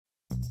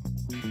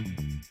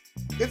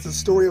It's a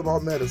story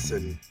about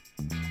medicine.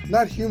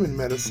 Not human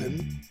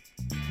medicine,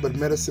 but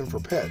medicine for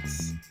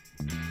pets.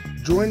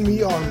 Join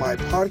me on my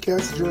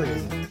podcast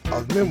journey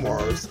of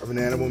Memoirs of an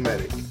Animal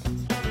Medic.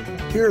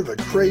 Hear the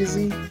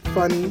crazy,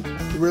 funny,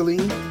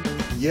 thrilling,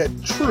 yet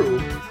true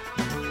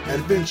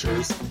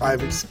adventures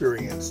I've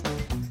experienced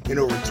in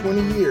over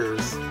 20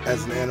 years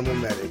as an animal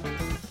medic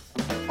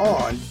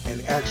on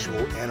an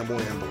actual animal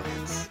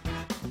ambulance.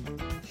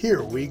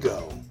 Here we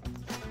go.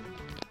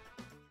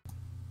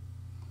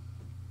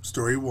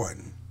 Story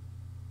 1.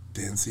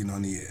 Dancing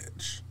on the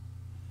Edge.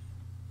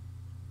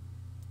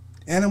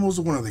 Animals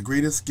are one of the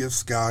greatest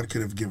gifts God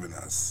could have given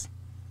us.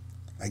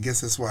 I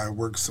guess that's why I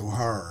work so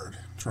hard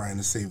trying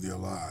to save their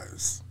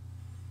lives.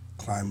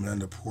 Climbing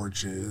under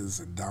porches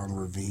and down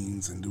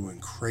ravines and doing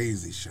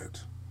crazy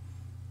shit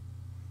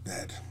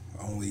that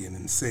only an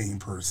insane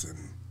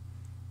person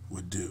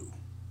would do.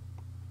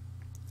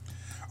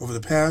 Over the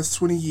past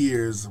 20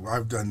 years,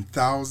 I've done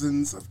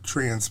thousands of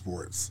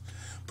transports,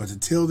 but to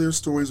tell their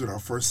stories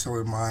without first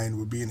telling mine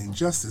would be an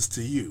injustice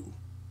to you.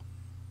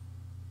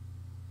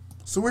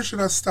 So where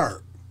should I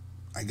start?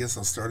 I guess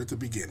I'll start at the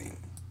beginning.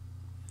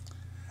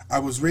 I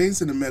was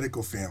raised in a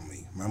medical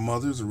family. My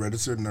mother's a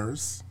registered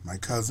nurse, my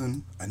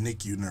cousin a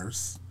NICU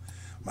nurse,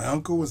 my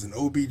uncle was an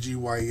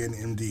OBGYN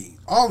MD.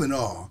 All in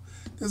all,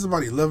 there's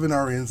about 11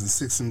 RNs and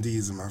 6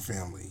 MDs in my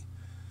family.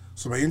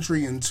 So my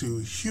entry into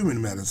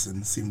human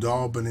medicine seemed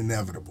all but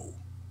inevitable.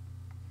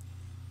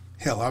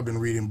 Hell, I've been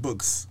reading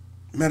books,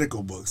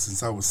 medical books,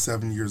 since I was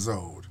 7 years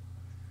old.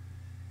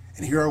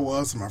 And here I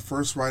was on my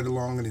first ride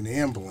along in an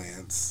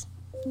ambulance,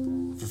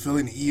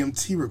 fulfilling the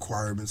EMT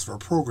requirements for a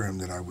program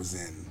that I was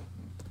in.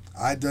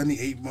 I'd done the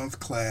 8-month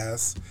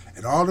class,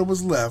 and all that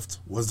was left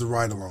was the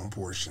ride-along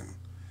portion.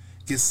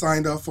 Get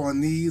signed off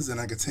on these, and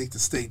I could take the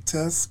state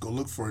tests, go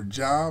look for a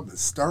job, and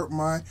start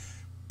my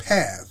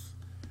path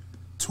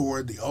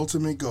toward the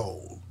ultimate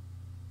goal.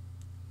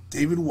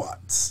 David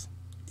Watts,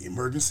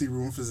 emergency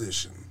room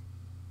physician.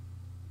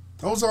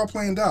 That was all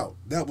planned out.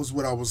 That was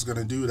what I was going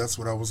to do. That's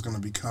what I was going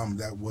to become.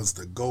 That was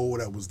the goal.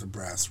 That was the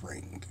brass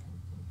ring.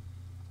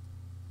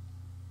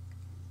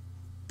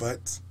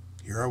 But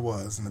here I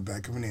was in the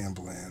back of an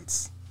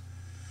ambulance,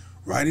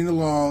 riding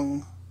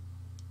along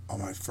on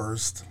my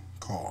first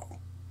call.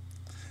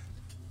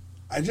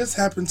 I just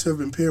happened to have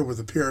been paired with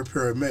a pair of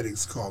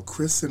paramedics called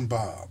Chris and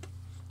Bob,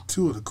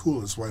 two of the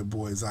coolest white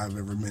boys I've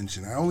ever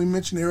mentioned. I only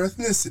mention their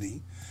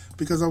ethnicity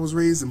because I was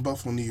raised in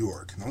Buffalo, New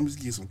York. Now, let me just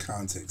give you some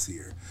context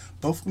here.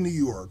 Buffalo, New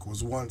York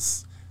was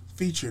once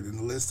featured in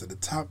the list of the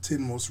top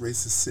 10 most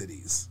racist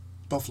cities.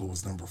 Buffalo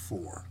was number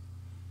 4.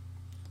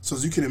 So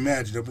as you can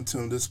imagine, up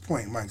until this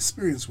point, my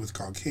experience with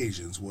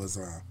Caucasians was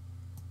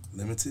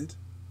limited.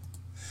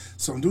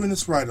 So I'm doing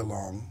this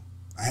ride-along.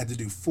 I had to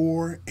do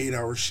 4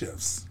 8-hour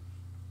shifts.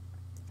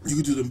 You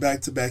could do them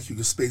back-to-back. You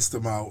could space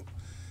them out.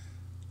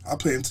 I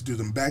planned to do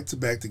them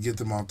back-to-back to get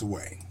them out the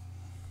way.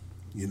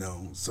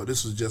 So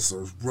this was just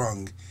a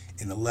rung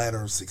in the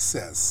ladder of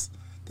success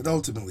that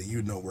ultimately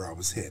you'd know where I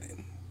was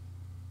heading.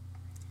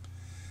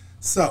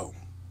 So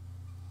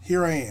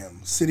here I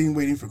am, sitting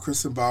waiting for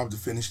Chris and Bob to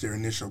finish their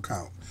initial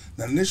count.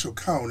 Now, initial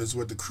count is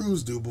what the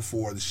crews do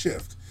before the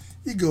shift.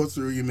 You go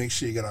through, you make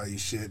sure you got all your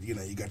shit, you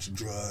got your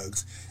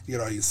drugs, you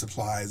got all your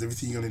supplies,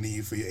 everything you're going to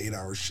need for your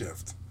 8-hour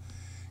shift.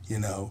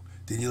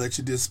 Then you let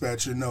your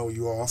dispatcher know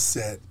you're all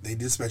set. They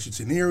dispatch you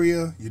to an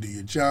area, you do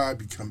your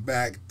job, you come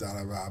back,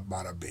 da-da-da,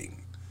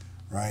 bada-bing,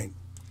 right?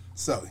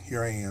 So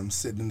here I am,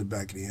 sitting in the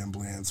back of the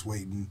ambulance,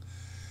 waiting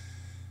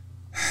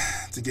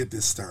to get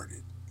this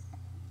started.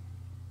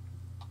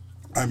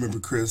 I remember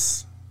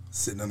Chris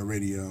sitting on the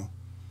radio.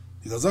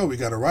 He goes, "Oh, we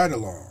got a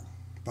ride-along."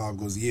 Bob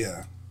goes,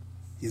 "Yeah,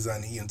 he's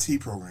on the EMT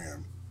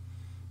program."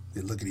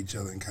 They look at each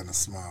other and kind of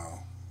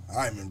smile.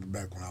 I remember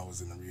back when I was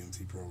in the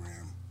EMT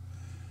program.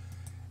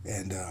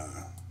 And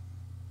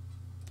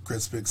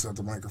Chris picks up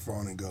the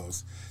microphone and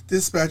goes,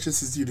 "Dispatch,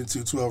 this is Unit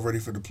 212 ready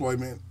for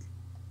deployment."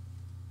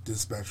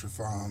 Dispatch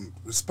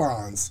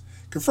responds,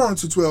 "Confirm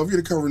 212,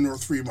 you're to cover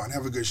North Fremont.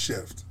 Have a good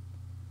shift."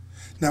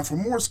 Now, for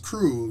most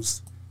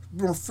crews,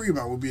 North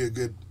Fremont would be a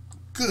good,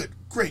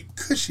 great,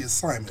 cushy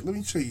assignment. Let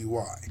me show you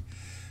why.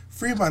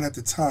 Fremont at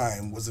the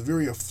time was a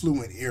very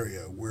affluent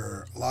area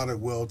where a lot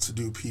of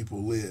well-to-do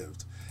people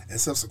lived. And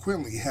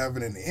subsequently,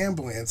 having an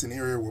ambulance, an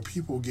area where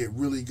people get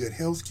really good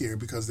health care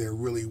because they're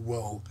really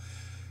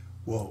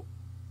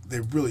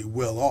they're really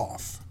well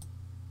off.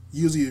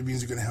 Usually it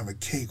means you're going to have a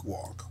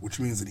cakewalk, which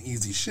means an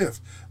easy shift,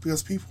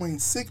 because people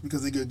ain't sick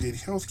because they get good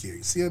health care.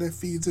 You see how that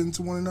feeds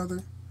into one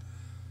another?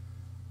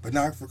 But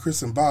not for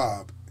Chris and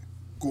Bob.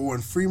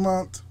 Going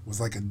Fremont was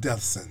like a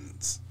death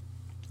sentence.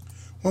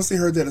 Once they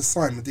heard that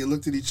assignment, they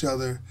looked at each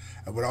other,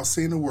 and without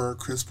saying a word,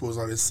 Chris pulls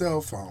out his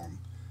cell phone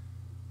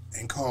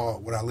and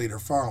called what I later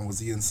found was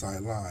the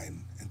inside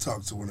line and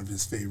talked to one of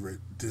his favorite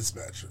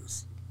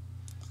dispatchers.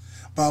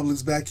 Bob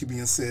looks back at me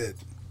and said,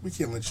 "We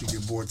can't let you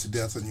get bored to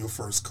death on your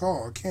first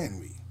call, can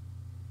we?"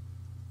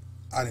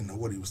 I didn't know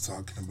what he was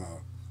talking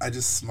about. I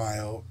just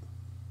smiled.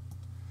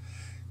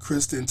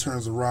 Chris then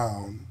turns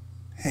around,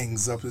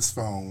 hangs up his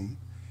phone,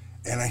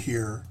 and I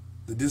hear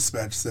The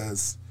dispatch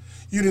says,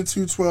 Unit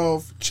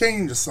 212,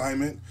 change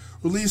assignment.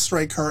 Release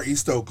strike car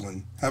East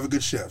Oakland. Have a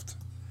good shift.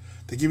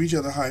 They give each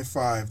other a high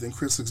five. Then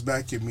Chris looks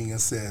back at me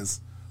and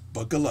says,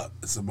 buckle up.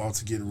 It's about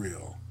to get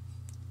real.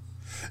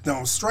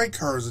 Now, a strike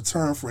car is a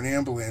term for an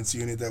ambulance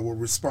unit that will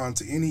respond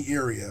to any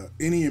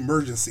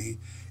emergency,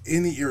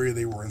 in the area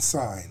they were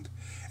assigned.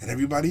 And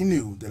everybody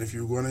knew that if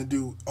you were going to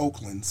do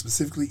Oakland,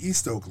 specifically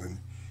East Oakland,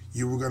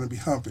 you were going to be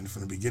humping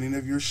from the beginning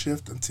of your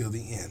shift until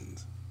the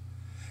end.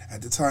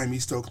 At the time,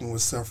 East Oakland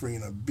was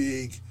suffering a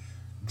big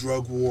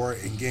drug war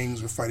and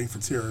gangs were fighting for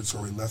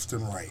territory left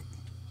and right.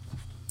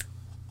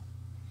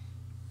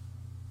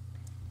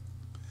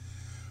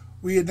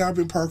 We had not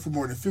been parked for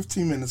more than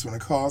 15 minutes when a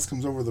call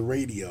comes over the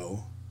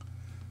radio.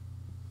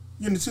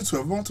 Unit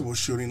 212, multiple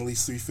shooting, at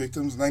least 3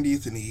 victims,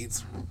 90th and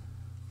Eads.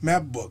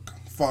 Map book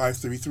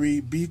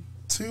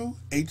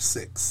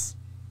 533B2H6.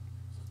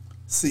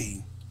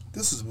 See,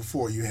 this was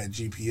before you had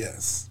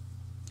GPS.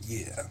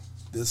 Yeah,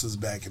 this was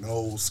back in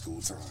old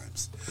school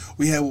times.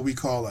 We had what we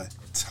call a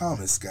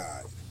Thomas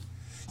guide.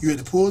 You had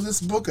to pull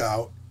this book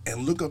out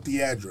and look up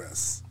the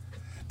address.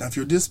 Now, if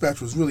your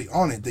dispatch was really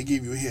on it, they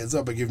gave you a heads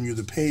up by giving you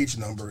the page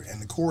number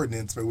and the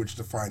coordinates by which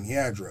to find the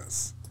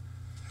address.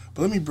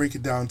 But let me break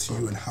it down to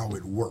you and how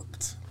it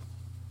worked.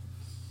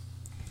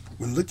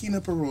 When looking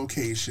up a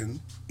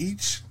location,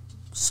 each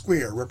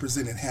square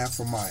represented half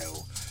a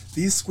mile.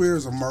 These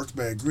squares are marked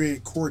by a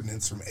grid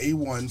coordinates from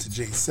A1 to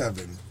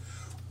J7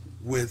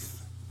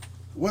 with,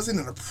 wasn't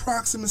an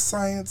approximate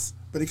science,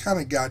 but it kind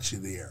of got you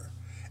there.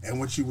 And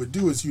what you would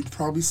do is you'd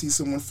probably see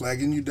someone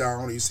flagging you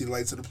down, or you see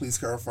lights of the police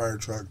car or fire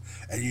truck,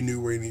 and you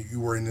knew where you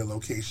were in the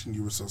location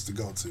you were supposed to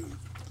go to.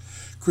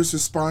 Chris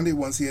responded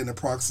once he had an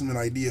approximate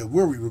idea of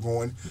where we were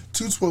going,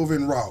 212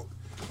 en route.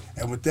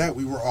 And with that,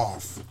 we were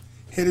off,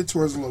 headed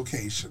towards the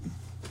location.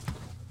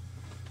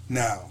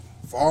 Now,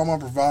 for all my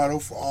bravado,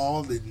 for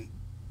all the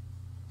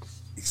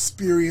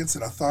experience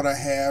that I thought I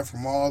had,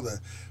 from all the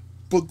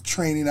book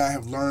training I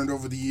have learned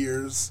over the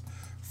years,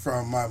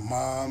 from my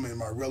mom and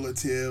my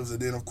relatives, and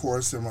then, of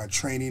course, in my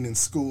training in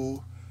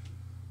school,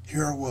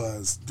 here I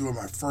was doing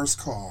my first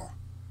call,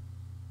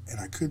 and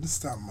I couldn't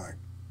stop my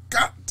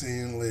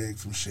goddamn leg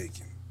from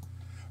shaking.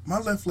 My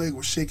left leg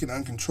was shaking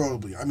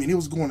uncontrollably. I mean, it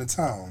was going to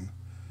town.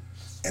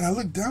 And I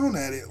looked down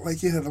at it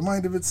like it had a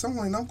mind of its own,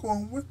 and I'm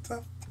going, what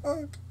the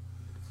fuck?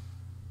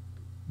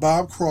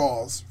 Bob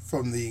crawls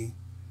from the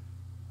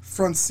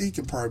front seat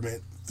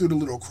compartment through the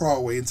little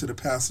crawlway into the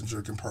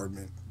passenger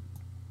compartment.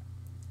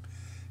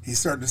 He's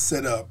starting to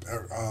set up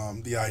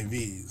the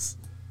IVs.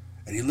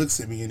 And he looks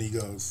at me and he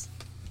goes,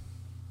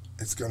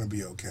 it's going to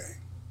be okay.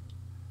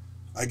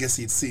 I guess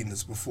he'd seen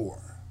this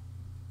before.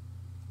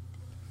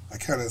 I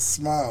kind of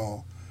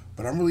smile,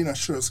 but I'm really not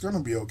sure it's going to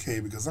be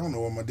okay because I don't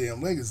know why my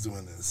damn leg is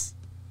doing this.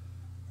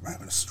 Am I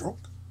having a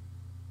stroke?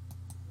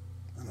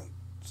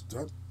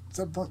 Is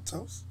that burnt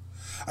toast?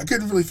 I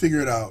couldn't really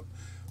figure it out.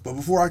 But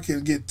before I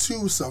could get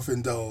too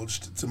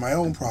self-indulged to my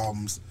own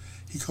problems,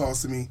 he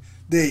calls to me,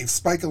 Dave,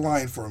 spike a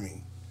line for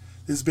me.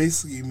 This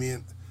basically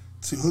meant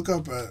to hook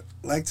up a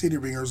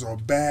lactated ringers or a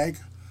bag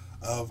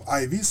of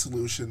IV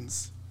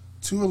solutions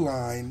to a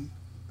line,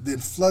 then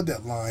flood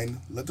that line,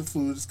 let the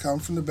fluids come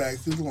from the bag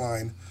through the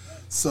line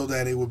so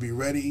that it would be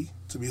ready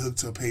to be hooked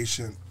to a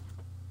patient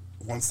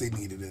once they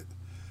needed it.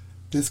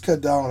 This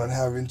cut down on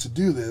having to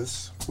do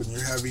this when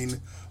you're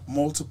having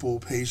multiple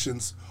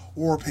patients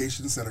or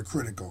patients that are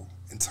critical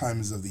and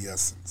time is of the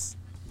essence.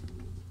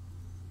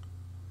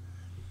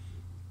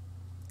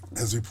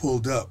 As we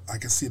pulled up, I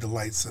could see the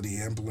lights of the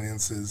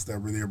ambulances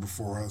that were there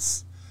before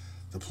us,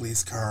 the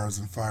police cars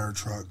and fire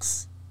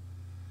trucks.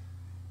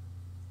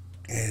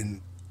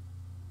 And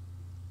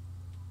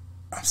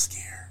I'm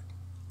scared.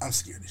 I'm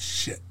scared as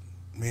shit.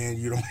 Man,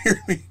 you don't hear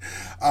me.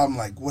 I'm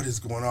like, what is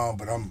going on?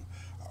 But I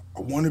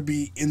want to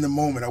be in the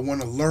moment. I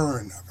want to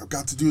learn. I've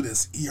got to do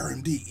this.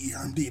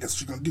 ERMD. That's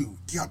what you're going to do.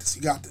 You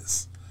got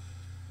this.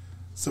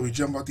 So we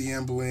jump out the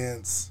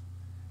ambulance,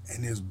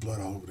 and there's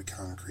blood all over the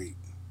concrete.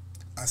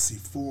 I see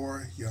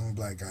 4 young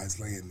black guys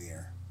laying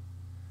there.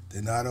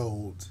 They're not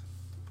old.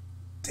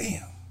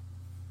 Damn.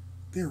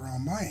 They're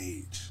around my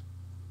age.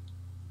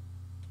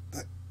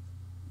 That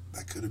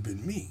could have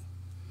been me.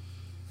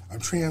 I'm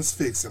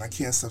transfixed and I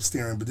can't stop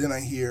staring, but then I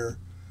hear,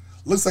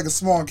 looks like a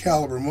small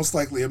caliber, most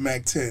likely a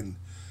MAC-10,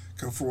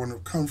 come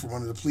from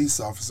one of the police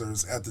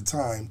officers at the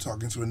time,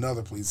 talking to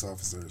another police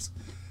officers.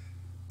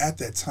 At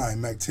that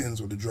time,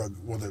 MAC-10s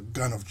were the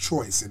gun of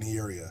choice in the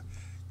area.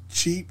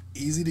 Cheap,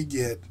 easy to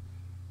get,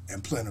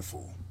 and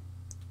plentiful.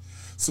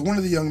 So one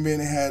of the young men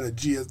had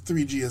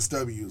 3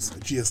 GSWs. A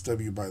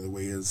GSW, by the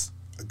way, is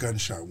a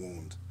gunshot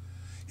wound.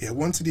 He had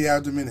 1 to the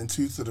abdomen and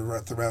 2 to the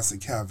thoracic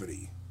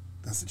cavity.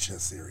 That's the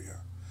chest area.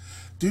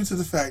 Due to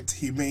the fact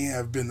he may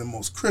have been the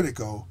most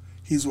critical,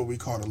 he's what we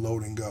call a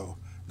load and go.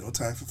 No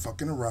time for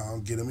fucking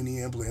around. Get him in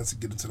the ambulance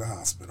and get him to the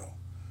hospital.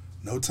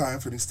 No time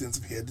for an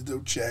extensive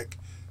head-to-toe check.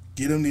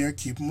 Get him there,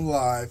 keep him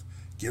alive,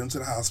 get him to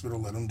the hospital,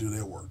 let him do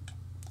their work.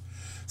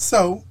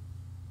 So,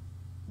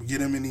 we get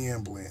him in the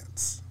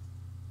ambulance.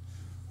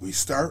 We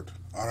start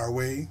on our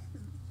way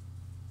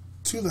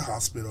to the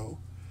hospital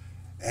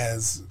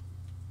as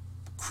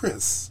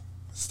Chris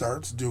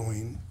starts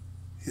doing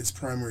his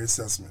primary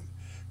assessment,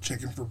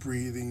 checking for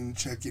breathing,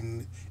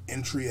 checking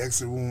entry,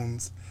 exit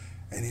wounds,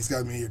 and he's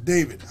got me here.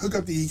 David, hook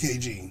up the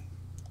EKG.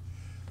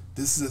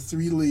 This is a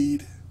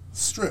 3-lead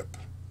strip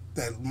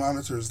that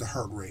monitors the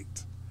heart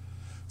rate.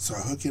 So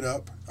I hook it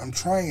up. I'm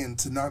trying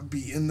to not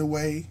be in the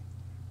way,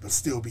 but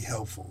still be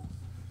helpful.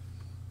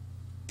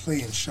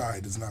 Playing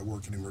shy does not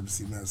work in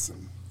emergency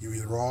medicine. You're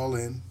either all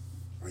in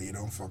or you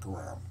don't fuck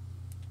around.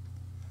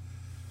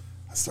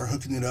 I start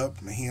hooking it up.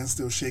 My hand's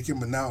still shaking,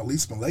 but now at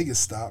least my leg is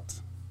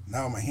stopped.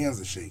 Now my hands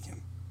are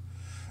shaking.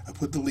 I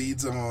put the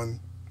leads on.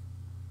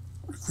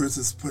 Chris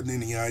is putting in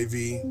the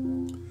IV.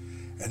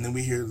 And then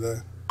we hear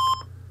the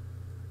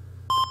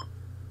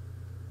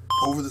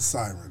over the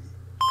siren.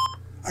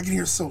 I can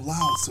hear so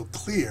loud, so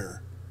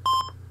clear.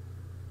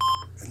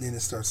 And then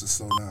it starts to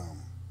slow down.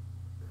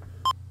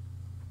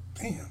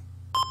 Damn.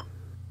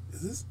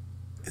 Is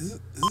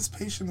this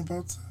patient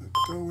about to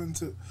go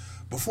into...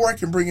 Before I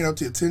can bring it up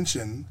to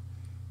attention,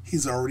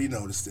 he's already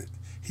noticed it.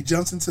 He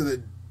jumps into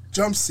the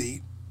jump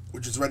seat,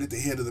 which is right at the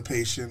head of the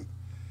patient,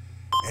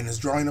 and is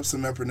drawing up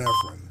some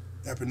epinephrine.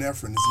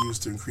 Epinephrine is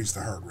used to increase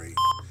the heart rate.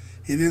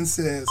 He then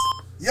says,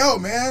 "Yo,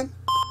 man,"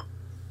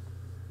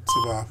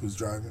 to Bob, who's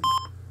driving,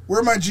 "where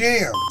are my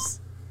jams?"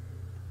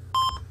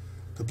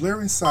 The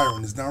blaring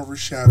siren is now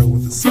overshadowed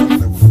with a song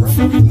that was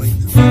roughly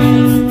linked to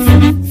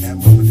that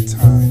moment in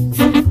time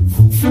for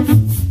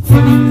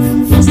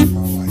the rest of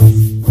my life.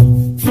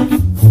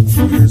 It's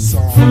a weird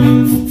song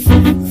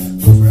that will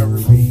forever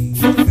be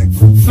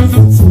connected with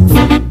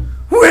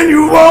when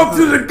you walk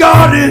through the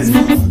garden,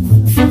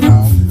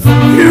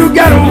 you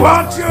gotta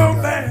watch your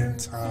back.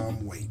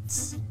 Tom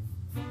Waits.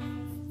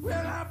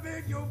 Well, I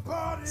beg your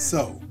pardon.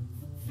 So,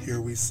 here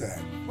we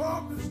sat,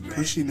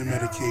 pushing the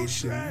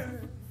medication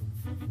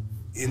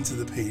into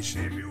the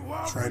patient,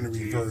 trying to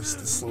reverse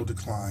the slow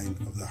decline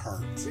of the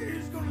heart.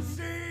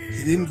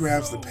 He then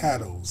grabs the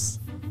paddles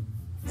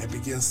and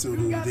begins to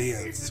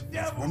dance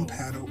with one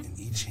paddle in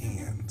each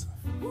hand.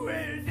 What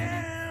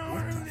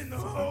the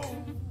fuck?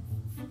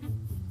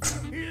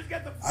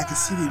 I could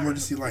see the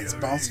emergency lights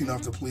bouncing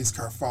off the police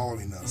car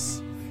following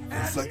us,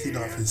 reflecting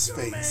off his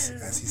face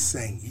as he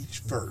sang each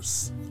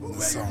verse of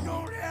the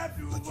song,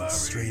 looking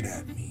straight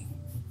at me.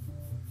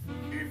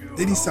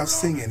 Then he stops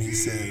singing and he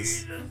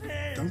says,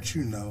 "Don't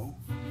you know,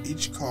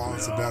 each call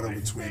is a battle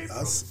between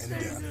us and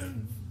death.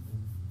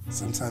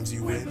 Sometimes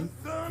you win,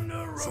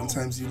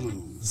 sometimes you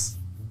lose,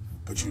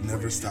 but you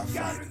never stop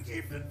fighting."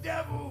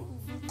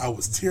 I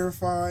was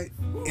terrified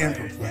and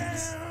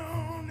perplexed.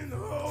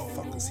 What the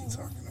fuck was he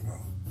talking about?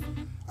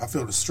 I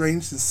felt a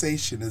strange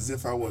sensation as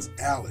if I was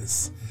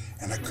Alice,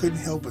 and I couldn't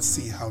help but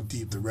see how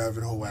deep the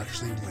rabbit hole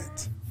actually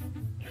went.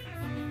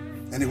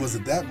 And it was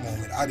at that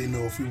moment I didn't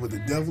know if we were the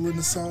devil in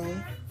the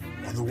song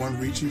or the one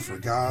reaching for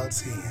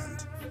God's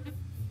hand.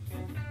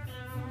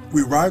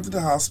 We arrived at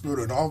the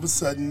hospital, and all of a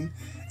sudden,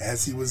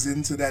 as he was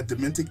into that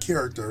demented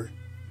character,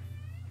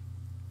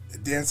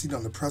 dancing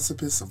on the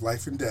precipice of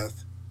life and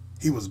death,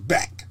 he was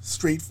back,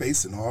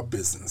 straight-faced and all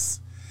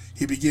business.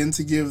 He began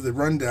to give the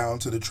rundown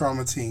to the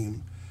trauma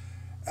team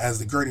as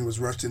the gurney was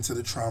rushed into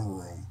the trauma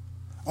room.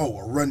 Oh,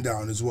 a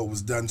rundown is what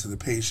was done to the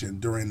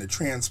patient during the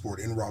transport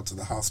en route to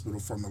the hospital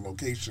from the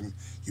location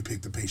you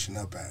picked the patient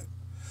up at.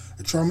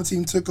 The trauma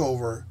team took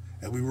over,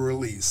 and we were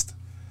released.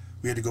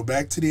 We had to go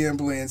back to the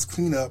ambulance,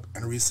 clean up,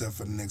 and reset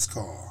for the next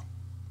call.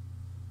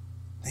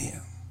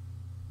 Damn.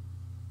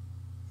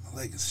 My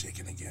leg is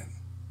shaking again.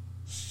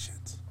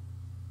 Shit.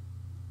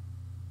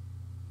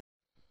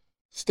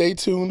 Stay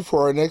tuned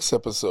for our next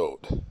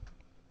episode.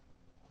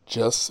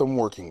 Just Some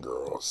Working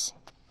Girls.